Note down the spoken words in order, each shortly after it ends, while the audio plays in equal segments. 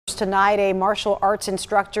tonight. A martial arts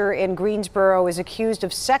instructor in Greensboro is accused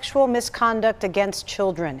of sexual misconduct against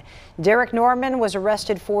children. Derek Norman was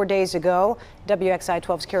arrested 4 days ago. WXI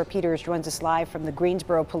 12's Kara Peters joins us live from the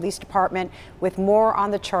Greensboro Police Department with more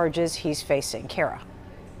on the charges he's facing. Kara.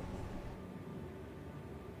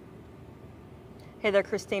 Hey there,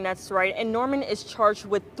 Christine, that's right. And Norman is charged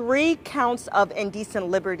with 3 counts of indecent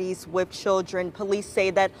liberties with children. Police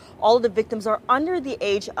say that all of the victims are under the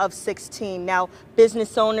age of 16. Now,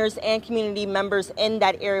 business owners and community members in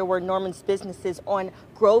that area where Norman's business is on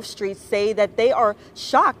Grove Street say that they are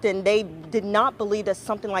shocked and they did not believe that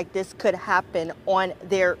something like this could happen on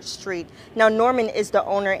their street. Now, Norman is the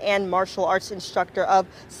owner and martial arts instructor of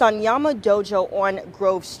Sanyama Dojo on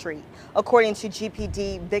Grove Street. According to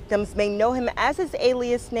GPD, victims may know him as his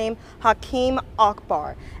alias name, Hakeem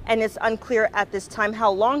Akbar, and it's unclear at this time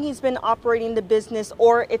how long he's been operating the business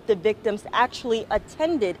or if the victims actually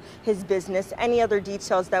attended his business. Any other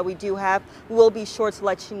details that we do have, we'll be sure to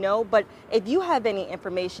let you know. But if you have any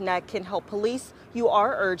information that can help police, you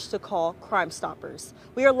are urged to call Crime Stoppers.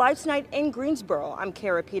 We are live tonight in Greensboro. I'm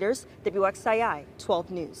Kara Peters, WXII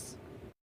 12 News.